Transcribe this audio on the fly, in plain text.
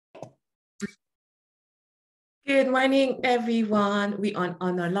Good morning, everyone. We are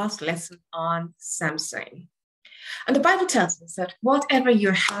on our last lesson on Samson. And the Bible tells us that whatever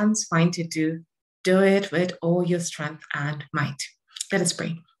your hands find to do, do it with all your strength and might. Let us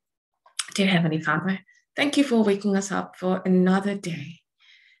pray. Dear Heavenly Father, thank you for waking us up for another day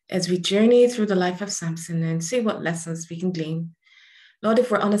as we journey through the life of Samson and see what lessons we can glean. Lord,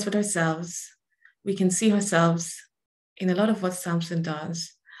 if we're honest with ourselves, we can see ourselves in a lot of what Samson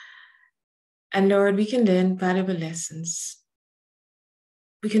does. And Lord, we can learn valuable lessons.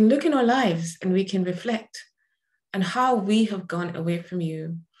 We can look in our lives and we can reflect on how we have gone away from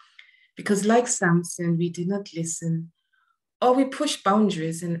you. Because like Samson, we did not listen, or we push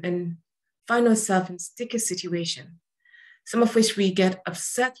boundaries and find ourselves in sticky situation, some of which we get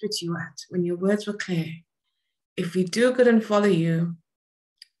upset with you at when your words were clear. If we do good and follow you,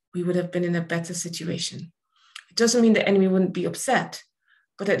 we would have been in a better situation. It doesn't mean the enemy wouldn't be upset,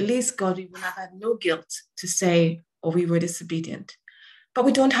 but at least, God, we would have had no guilt to say, or we were disobedient. But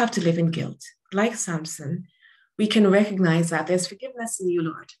we don't have to live in guilt. Like Samson, we can recognize that there's forgiveness in you,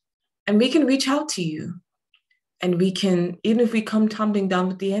 Lord. And we can reach out to you. And we can, even if we come tumbling down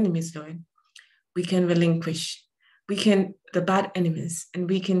with the enemies, Lord, we can relinquish. The bad enemies, and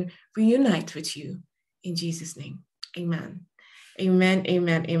we can reunite with you in Jesus' name. Amen. Amen,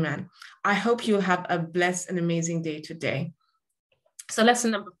 amen, amen. I hope you'll have a blessed and amazing day today. So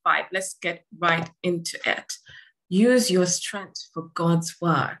lesson number 5, let's get right into it. Use your strength for God's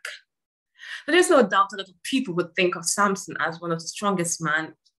work. But there's no doubt a lot of people would think of Samson as one of the strongest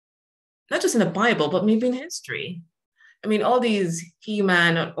men, not just in the Bible, but maybe in history. I mean, all these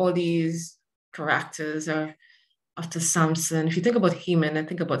He-Man and all these characters are after Samson. If you think about He-Man and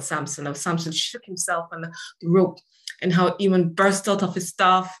think about Samson, how Samson shook himself on the rope and how he even burst out of his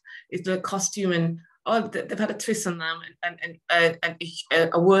staff, his little costume, and they've had a twist on them and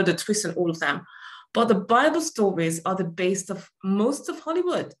a word, a twist on all of them. But the Bible stories are the base of most of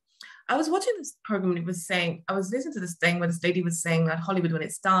Hollywood. I was watching this program and it was saying, I was listening to this thing where this lady was saying that Hollywood, when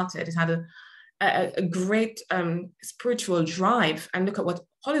it started, it had a great spiritual drive. And look at what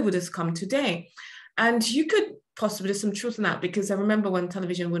Hollywood has come today. And you could possibly, there's some truth in that, because I remember when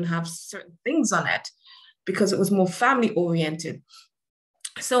television wouldn't have certain things on it because it was more family oriented.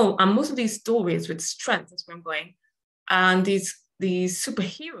 So most of these stories with strength, that's where I'm going, and these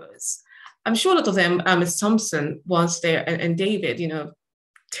superheroes, I'm sure a lot of them, Samson was there, and David,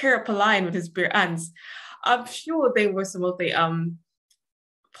 tear up a lion with his bare hands. I'm sure they were some of the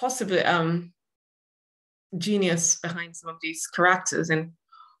possibly genius behind some of these characters. And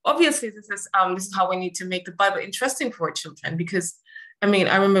obviously, this is how we need to make the Bible interesting for our children. Because I mean,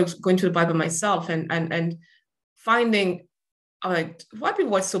 I remember going to the Bible myself and finding, like, why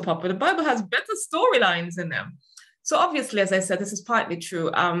people watch soap opera? The Bible has better storylines in them. So obviously, as I said, this is partly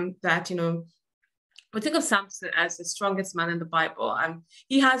true. That we think of Samson as the strongest man in the Bible, and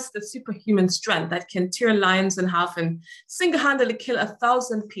he has the superhuman strength that can tear lions in half and single-handedly kill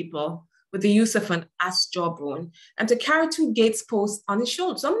 1,000 people with the use of an ass jawbone, and to carry 2 gates posts on his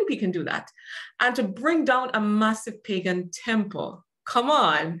shoulders. So many people can do that, and to bring down a massive pagan temple. Come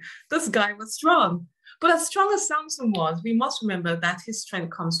on, this guy was strong. But as strong as Samson was, we must remember that his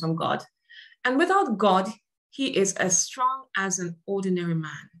strength comes from God. And without God, he is as strong as an ordinary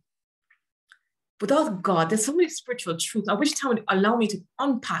man. Without God, there's so many spiritual truths. I wish time would allow me to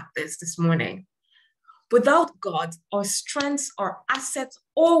unpack this morning. Without God, our strengths, our assets,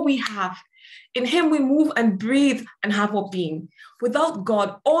 all we have, in him we move and breathe and have our being. Without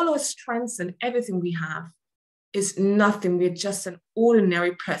God, all our strengths and everything we have is nothing. We're just an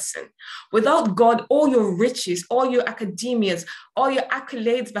ordinary person. Without God, all your riches, all your academias, all your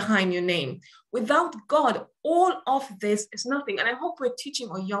accolades behind your name. Without God, all of this is nothing. And I hope we're teaching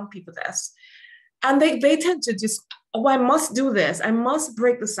our young people this. And they tend to just, oh, I must do this. I must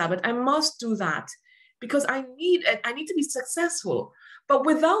break the Sabbath. I must do that because I need it. I need to be successful. But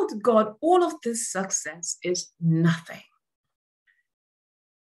without God, all of this success is nothing.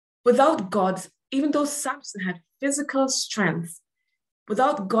 Without God, even though Samson had physical strength,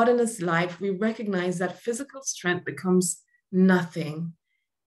 without God in his life, we recognize that physical strength becomes nothing.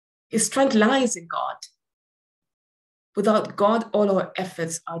 His strength lies in God. Without God, all our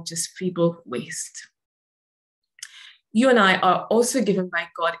efforts are just feeble waste. You and I are also given by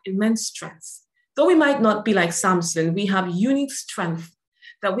God immense strength. Though we might not be like Samson, we have unique strength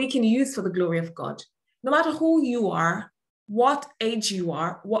that we can use for the glory of God. No matter who you are, what age you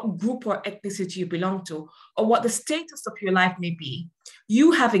are, what group or ethnicity you belong to, or what the status of your life may be,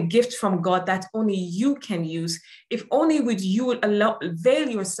 you have a gift from God that only you can use. If only would you avail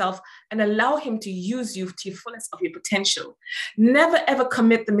yourself and allow him to use you to your fullest of your potential. Never ever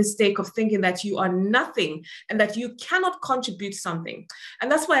commit the mistake of thinking that you are nothing and that you cannot contribute something.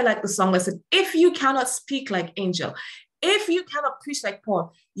 And that's why I like the song that said, if you cannot speak like angel, if you cannot preach like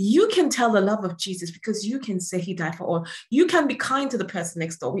Paul, you can tell the love of Jesus because you can say he died for all. You can be kind to the person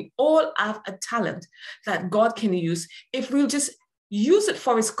next door. We all have a talent that God can use. If we'll just use it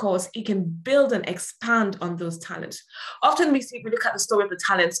for his cause, he can build and expand on those talents. Often we look at the story of the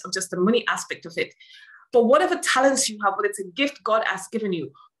talents of just the money aspect of it. But whatever talents you have, whether it's a gift God has given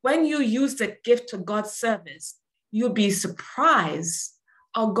you, when you use that gift to God's service, you'll be surprised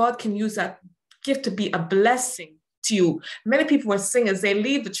how God can use that gift to be a blessing to you. Many people are singers, they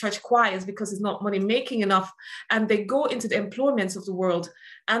leave the church choirs because it's not money making enough, and they go into the employments of the world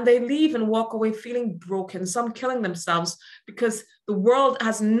and they leave and walk away feeling broken, some killing themselves because the world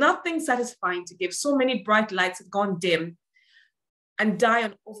has nothing satisfying to give. So many bright lights have gone dim and die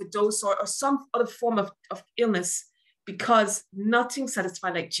on overdose or some other form of illness because nothing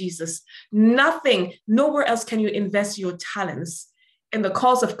satisfies like Jesus. Nothing, nowhere else can you invest your talents in the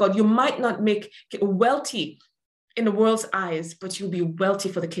cause of God. You might not get wealthy in the world's eyes, but you'll be wealthy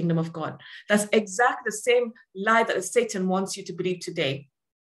for the kingdom of God. That's exactly the same lie that Satan wants you to believe today,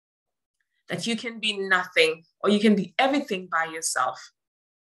 that you can be nothing or you can be everything by yourself.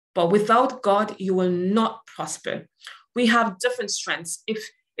 But without God, you will not prosper. We have different strengths. If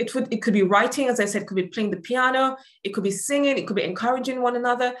it could be writing, as I said, it could be playing the piano, it could be singing, it could be encouraging one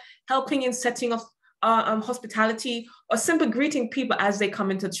another, helping in setting up hospitality, or simply greeting people as they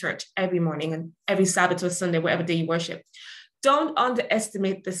come into church every morning and every Sabbath or Sunday, wherever day you worship. Don't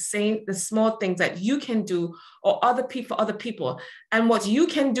underestimate the small things that you can do or other people. And what you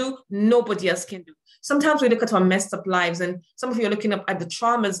can do, nobody else can do. Sometimes we look at our messed up lives, and some of you are looking up at the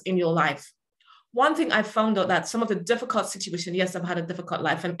traumas in your life. One thing I found out that some of the difficult situations, yes, I've had a difficult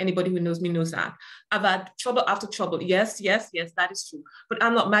life, and anybody who knows me knows that. I've had trouble after trouble. Yes, that is true. But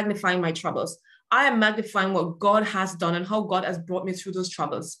I'm not magnifying my troubles. I am magnifying what God has done and how God has brought me through those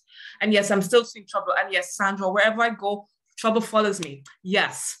troubles. And yes, I'm still seeing trouble. And yes, Sandra, wherever I go, trouble follows me.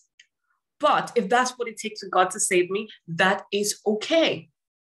 Yes. But if that's what it takes for God to save me, that is okay.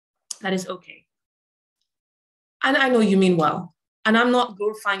 That is okay. And I know you mean well. And I'm not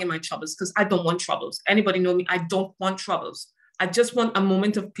glorifying in my troubles because I don't want troubles. Anybody know me? I don't want troubles. I just want a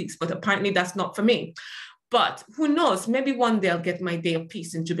moment of peace. But apparently that's not for me. But who knows? Maybe one day I'll get my day of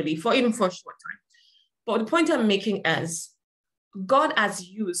peace and jubilee, even for a short time. But the point I'm making is God has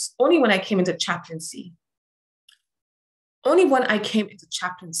used, only when I came into chaplaincy,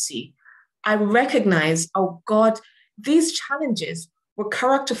 I recognized, oh God, these challenges were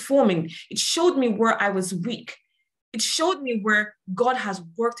character forming. It showed me where I was weak. It showed me where God has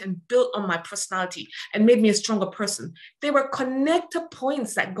worked and built on my personality and made me a stronger person. They were connector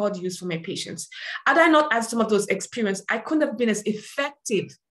points that God used for my patients. Had I not had some of those experiences, I couldn't have been as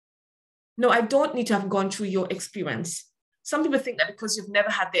effective. No, I don't need to have gone through your experience. Some people think that because you've never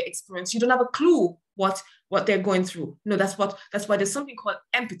had their experience, you don't have a clue what they're going through. No, that's why there's something called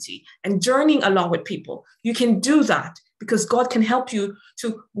empathy and journeying along with people. You can do that because God can help you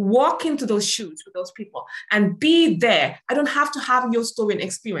to walk into those shoes with those people and be there. I don't have to have your story and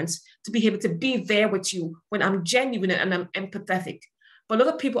experience to be able to be there with you when I'm genuine and I'm empathetic. But a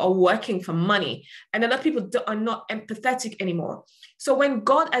lot of people are working for money, and a lot of people are not empathetic anymore. So when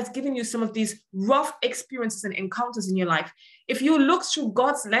God has given you some of these rough experiences and encounters in your life, if you look through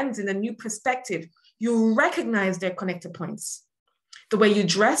God's lens in a new perspective, you recognize their connector points. The way you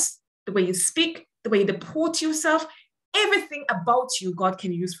dress, the way you speak, the way you deport yourself, everything about you, God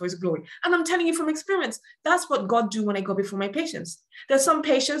can use for his glory. And I'm telling you from experience, that's what God do when I go before my patients. There's some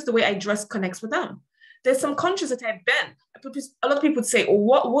patients, the way I dress connects with them. There's some countries that I've been. A lot of people would say,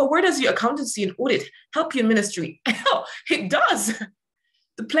 oh, where does your accountancy and audit help you in ministry? It does.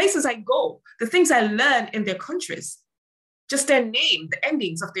 The places I go, the things I learn in their countries, just their name, the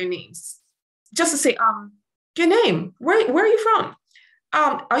endings of their names. Just to say, your name, where are you from?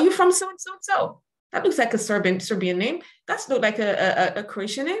 Are you from so-and-so and so? That looks like a Serbian name. That's not like a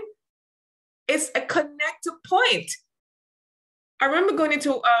Croatian name. It's a connector point. I remember going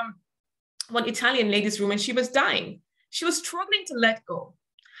into one Italian lady's room and she was dying. She was struggling to let go.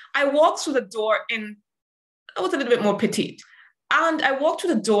 I walked through the door I was a little bit more petite. And I walked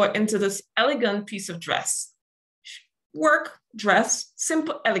through the door into this elegant piece of dress. Work dress,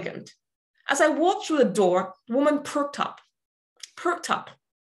 simple, elegant. As I walked through the door, the woman perked up.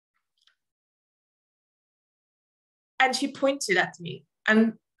 And she pointed at me.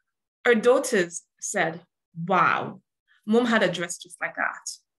 And her daughters said, wow, mom had a dress just like that.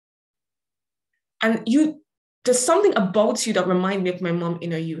 And there's something about you that reminds me of my mom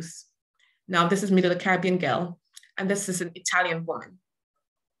in her youth. Now, this is me, the Caribbean girl, and this is an Italian woman.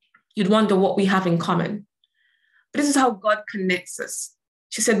 You'd wonder what we have in common. But this is how God connects us.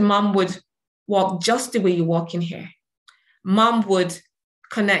 She said, mom would walk just the way you walk in here. Mom would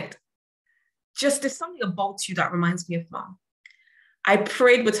connect. Just there's something about you that reminds me of mom. I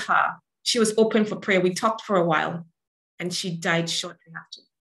prayed with her. She was open for prayer. We talked for a while, and she died shortly after.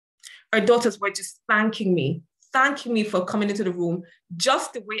 Her daughters were just thanking me for coming into the room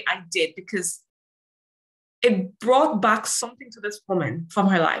just the way I did, because it brought back something to this woman from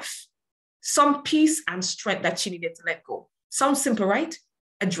her life. Some peace and strength that she needed to let go. Some simple, right?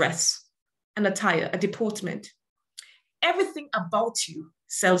 A dress, an attire, a deportment. Everything about you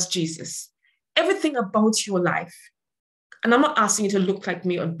sells Jesus. Everything about your life. And I'm not asking you to look like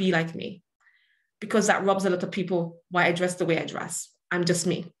me or be like me, because that robs a lot of people why I dress the way I dress. I'm just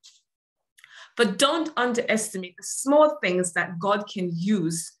me. But don't underestimate the small things that God can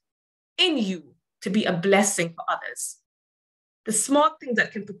use in you to be a blessing for others. The small things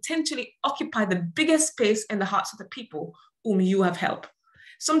that can potentially occupy the biggest space in the hearts of the people whom you have helped.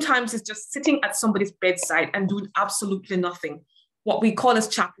 Sometimes it's just sitting at somebody's bedside and doing absolutely nothing. What we call as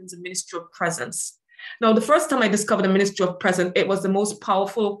chaplains a ministry of presence. Now, the first time I discovered a ministry of presence, it was the most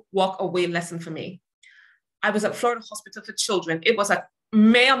powerful walk away lesson for me. I was at Florida Hospital for Children. It was a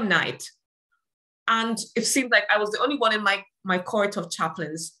mayhem night. And it seemed like I was the only one in my cohort of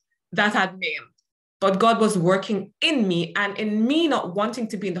chaplains that had mayhem. But God was working in me, and in me not wanting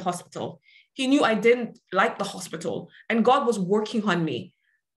to be in the hospital. He knew I didn't like the hospital, and God was working on me.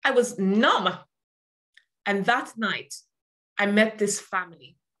 I was numb. And that night, I met this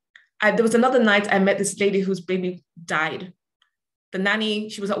family. There was another night I met this lady whose baby died. The nanny,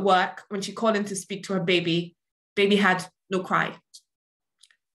 she was at work. When she called in to speak to her baby had no cry.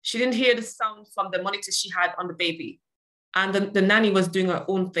 She didn't hear the sound from the monitor she had on the baby. And the nanny was doing her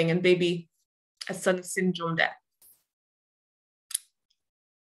own thing, and baby had sudden syndrome there.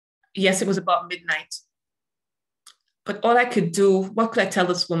 Yes, it was about midnight. But all I could do, what could I tell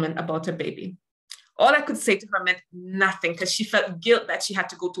this woman about her baby? All I could say to her meant nothing, because she felt guilt that she had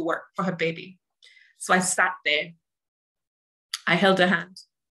to go to work for her baby. So I sat there. I held her hand.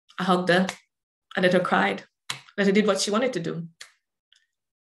 I hugged her. I let her cry. Let her did what she wanted to do.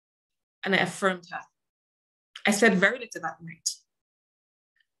 And I affirmed her. I said very little that night,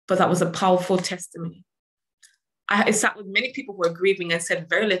 but that was a powerful testimony. I sat with many people who were grieving and said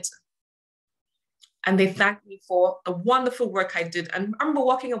very little. And they thanked me for the wonderful work I did. And I remember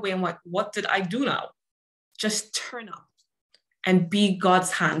walking away and like, what did I do now? Just turn up and be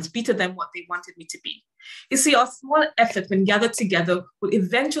God's hands, be to them what they wanted me to be. You see, our small effort when gathered together will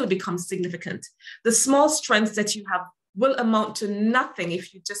eventually become significant. The small strengths that you have will amount to nothing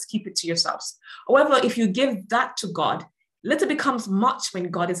if you just keep it to yourselves. However, if you give that to God, little becomes much when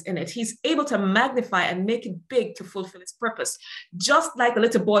God is in it. He's able to magnify and make it big to fulfill his purpose. Just like the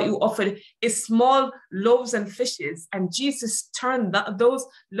little boy who offered his small loaves and fishes, and Jesus turned those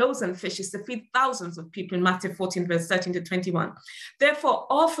loaves and fishes to feed thousands of people in Matthew 14, verse 13 to 21. Therefore,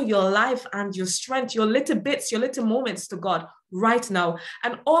 offer your life and your strength, your little bits, your little moments to God right now,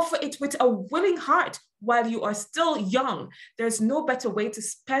 and offer it with a willing heart while you are still young. There's no better way to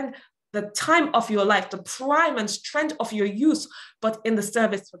spend the time of your life, the prime and strength of your youth, but in the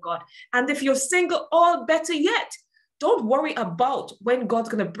service for God. And if you're single, all better yet. Don't worry about when God's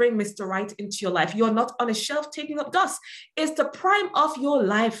going to bring Mr. Right into your life. You're not on a shelf taking up dust. It's the prime of your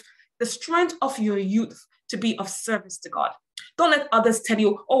life, the strength of your youth to be of service to God. Don't let others tell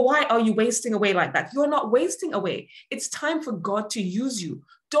you, oh, why are you wasting away like that? You're not wasting away. It's time for God to use you.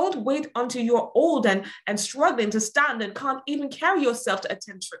 Don't wait until you're old and struggling to stand and can't even carry yourself to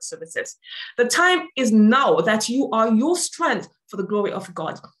attend church services. The time is now that you are your strength for the glory of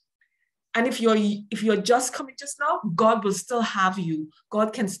God. And if you're just coming just now, God will still have you.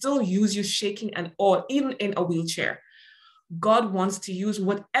 God can still use you shaking and all, even in a wheelchair. God wants to use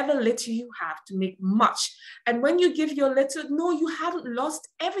whatever little you have to make much. And when you give your little, no, you haven't lost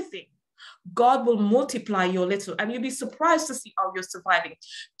everything. God will multiply your little, and you'll be surprised to see how you're surviving.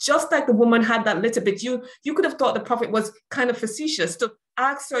 Just like the woman had that little bit, you could have thought the prophet was kind of facetious to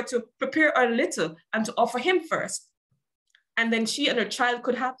ask her to prepare a little and to offer him first. And then she and her child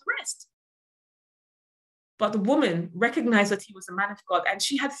could have the rest. But the woman recognized that he was a man of God, and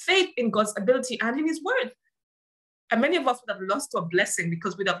she had faith in God's ability and in his word. And many of us would have lost our blessing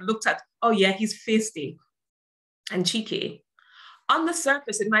because we'd have looked at, oh yeah, he's feisty and cheeky. On the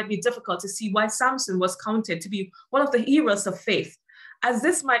surface, it might be difficult to see why Samson was counted to be one of the heroes of faith. As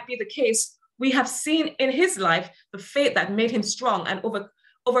this might be the case, we have seen in his life the faith that made him strong and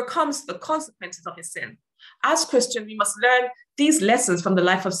overcomes the consequences of his sin. As Christians, we must learn these lessons from the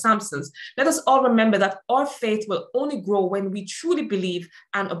life of Samson. Let us all remember that our faith will only grow when we truly believe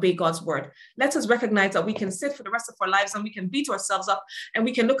and obey God's word. Let us recognize that we can sit for the rest of our lives and we can beat ourselves up and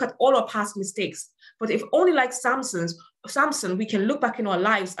we can look at all our past mistakes. But if only like Samson, we can look back in our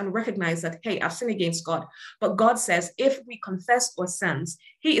lives and recognize that, hey, I've sinned against God. But God says, if we confess our sins,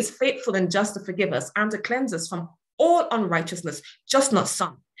 he is faithful and just to forgive us and to cleanse us from all unrighteousness, just not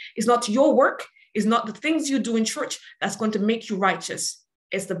some. It's not your work. It's not the things you do in church that's going to make you righteous.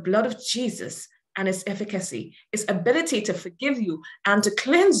 It's the blood of Jesus and its efficacy, its ability to forgive you and to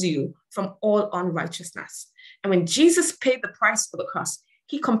cleanse you from all unrighteousness. And when Jesus paid the price for the cross,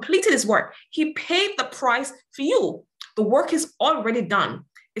 he completed his work. He paid the price for you. The work is already done.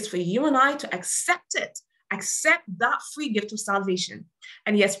 It's for you and I to accept it, accept that free gift of salvation.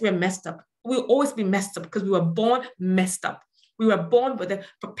 And yes, we're messed up. We'll always be messed up because we were born messed up. We were born with a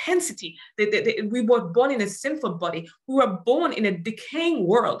propensity. We were born in a sinful body. We were born in a decaying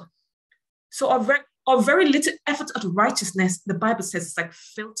world. So our very little effort at righteousness, the Bible says, is like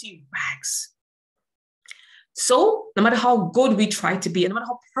filthy rags. So no matter how good we try to be, and no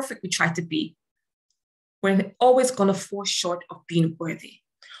matter how perfect we try to be, we're always going to fall short of being worthy.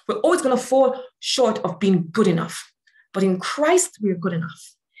 We're always going to fall short of being good enough. But in Christ, we are good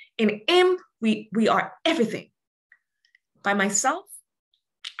enough. In him, we are everything. By myself,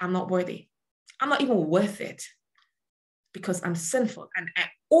 I'm not worthy. I'm not even worth it because I'm sinful and I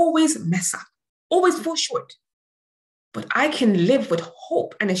always mess up, always fall short. But I can live with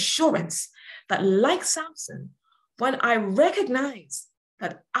hope and assurance that, like Samson, when I recognize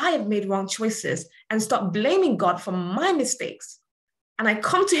that I have made wrong choices and stop blaming God for my mistakes, and I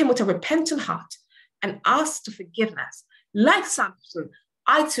come to him with a repentant heart and ask for forgiveness, like Samson,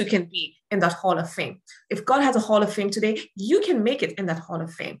 I too can be in that hall of fame. If God has a hall of fame today, you can make it in that hall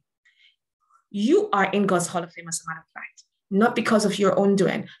of fame. You are in God's hall of fame, as a matter of fact, not because of your own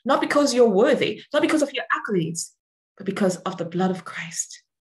doing, not because you're worthy, not because of your accolades, but because of the blood of Christ.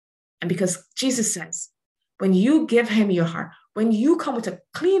 And because Jesus says, when you give him your heart, when you come with a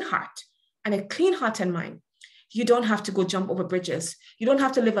clean heart and a clean heart and mind, you don't have to go jump over bridges. You don't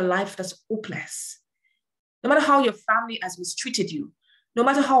have to live a life that's hopeless. No matter how your family has mistreated you, no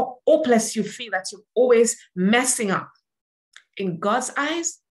matter how hopeless you feel that you're always messing up, in God's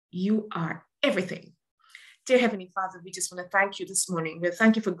eyes, you are everything. Dear Heavenly Father, we just want to thank you this morning. We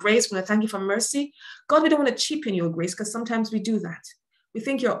thank you for grace. We want to thank you for mercy. God, we don't want to cheapen your grace because sometimes we do that. We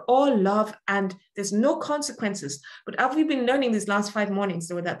think you're all love and there's no consequences. But as we've been learning these last 5 mornings,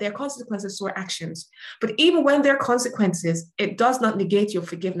 that there are consequences to our actions. But even when there are consequences, it does not negate your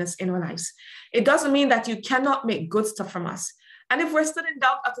forgiveness in our lives. It doesn't mean that you cannot make good stuff from us. And if we're still in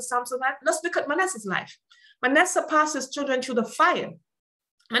doubt after Samson's life, let's look at Manasseh's life. Manasseh passed his children through the fire.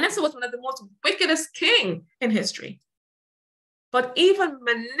 Manasseh was one of the most wickedest king in history. But even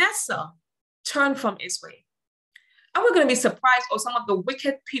Manasseh turned from his way. And we're going to be surprised of some of the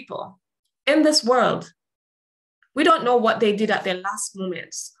wicked people in this world. We don't know what they did at their last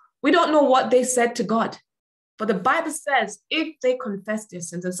moments. We don't know what they said to God. But the Bible says if they confess their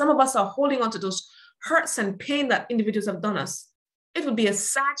sins, and some of us are holding on to those hurts and pain that individuals have done us, it would be a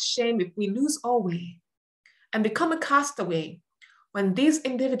sad shame if we lose our way and become a castaway when these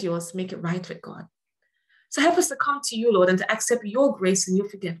individuals make it right with God. So help us to come to you, Lord, and to accept your grace and your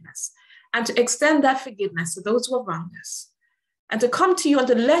forgiveness, and to extend that forgiveness to those who are around us, and to come to you and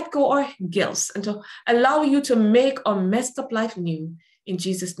to let go our guilt and to allow you to make our messed up life new. In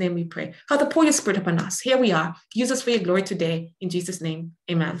Jesus' name we pray. Father, pour your spirit upon us. Here we are. Use us for your glory today. In Jesus' name,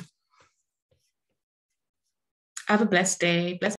 amen. Have a blessed day. Blessed